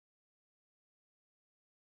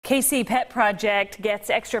KC Pet Project gets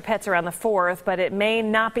extra pets around the 4th, but it may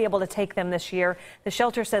not be able to take them this year. The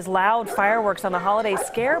shelter says loud fireworks on the holidays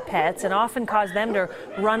scare pets and often cause them to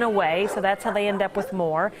run away, so that's how they end up with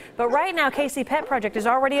more. But right now, KC Pet Project is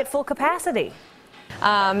already at full capacity.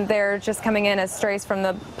 They're just coming in as strays from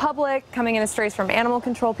the public, coming in as strays from animal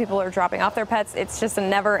control. People are dropping off their pets. It's just a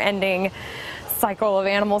never-ending cycle of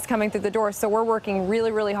animals coming through the door. So we're working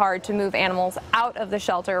really, really hard to move animals out of the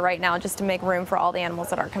shelter right now just to make room for all the animals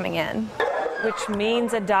that are coming in. Which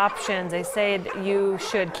means adoptions. They said you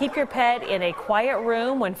should keep your pet in a quiet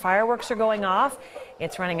room when fireworks are going off.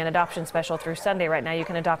 It's running an adoption special through Sunday. Right now you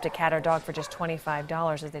can adopt a cat or dog for just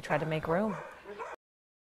 $25 as they try to make room.